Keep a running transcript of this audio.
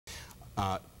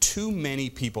Too many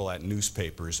people at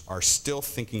newspapers are still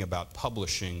thinking about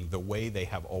publishing the way they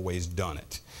have always done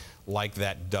it, like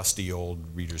that dusty old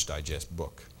Reader's Digest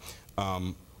book.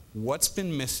 What's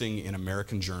been missing in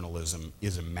American journalism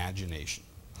is imagination.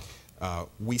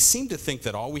 We seem to think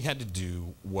that all we had to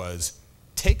do was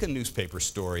take a newspaper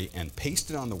story and paste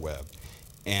it on the web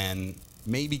and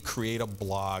maybe create a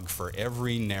blog for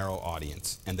every narrow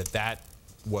audience, and that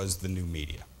was the new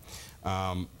media.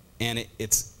 And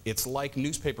it's like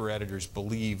newspaper editors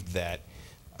believed that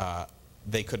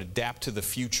they could adapt to the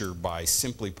future by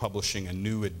simply publishing a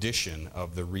new edition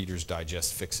of the Reader's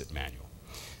Digest Fix-It manual.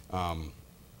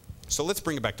 So let's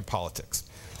bring it back to politics.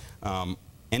 And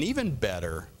even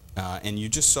better, and you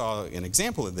just saw an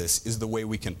example of this, is the way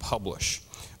we can publish.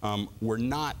 We're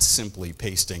not simply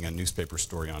pasting a newspaper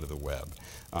story onto the web.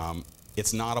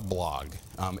 It's not a blog.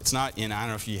 It's not, and I don't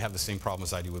know if you have the same problem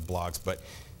as I do with blogs, but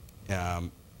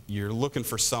you're looking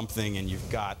for something and you've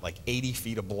got like 80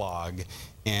 feet of blog,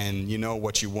 and you know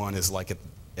what you want is like at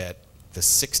the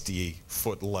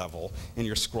 60-foot level, and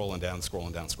you're scrolling down,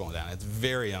 scrolling down, scrolling down. It's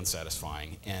very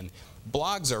unsatisfying. And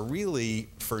blogs are really,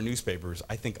 for newspapers,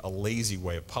 I think, a lazy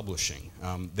way of publishing.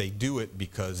 They do it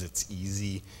because it's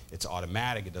easy, it's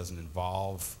automatic, it doesn't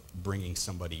involve bringing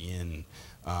somebody in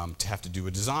to have to do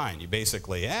a design. You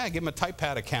basically, give them a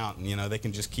TypePad account, and they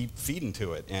can just keep feeding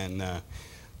to it. And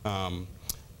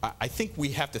I think we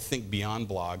have to think beyond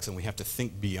blogs, and we have to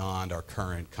think beyond our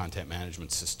current content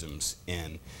management systems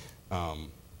and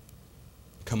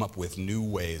come up with new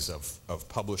ways of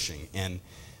publishing and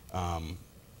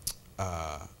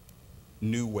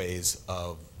new ways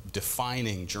of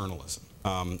defining journalism.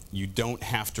 You don't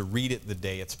have to read it the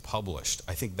day it's published.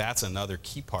 I think that's another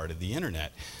key part of the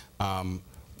internet.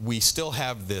 We still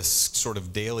have this sort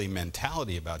of daily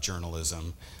mentality about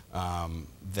journalism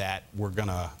that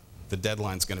the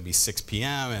deadline's going to be 6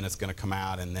 p.m. and it's going to come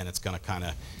out and then it's going to kind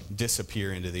of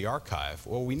disappear into the archive.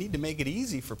 Well, we need to make it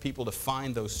easy for people to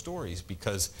find those stories,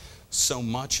 because so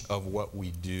much of what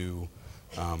we do,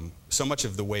 so much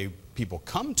of the way people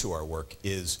come to our work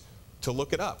is to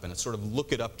look it up, and it's sort of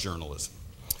look it up journalism.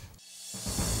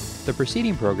 The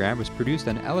preceding program was produced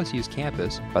on LSU's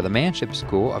campus by the Manship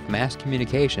School of Mass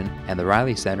Communication and the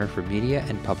Riley Center for Media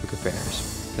and Public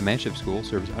Affairs. The Manship School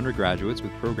serves undergraduates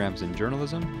with programs in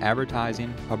journalism,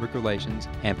 advertising, public relations,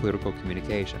 and political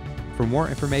communication. For more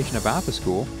information about the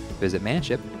school, visit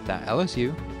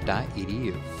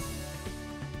manship.lsu.edu.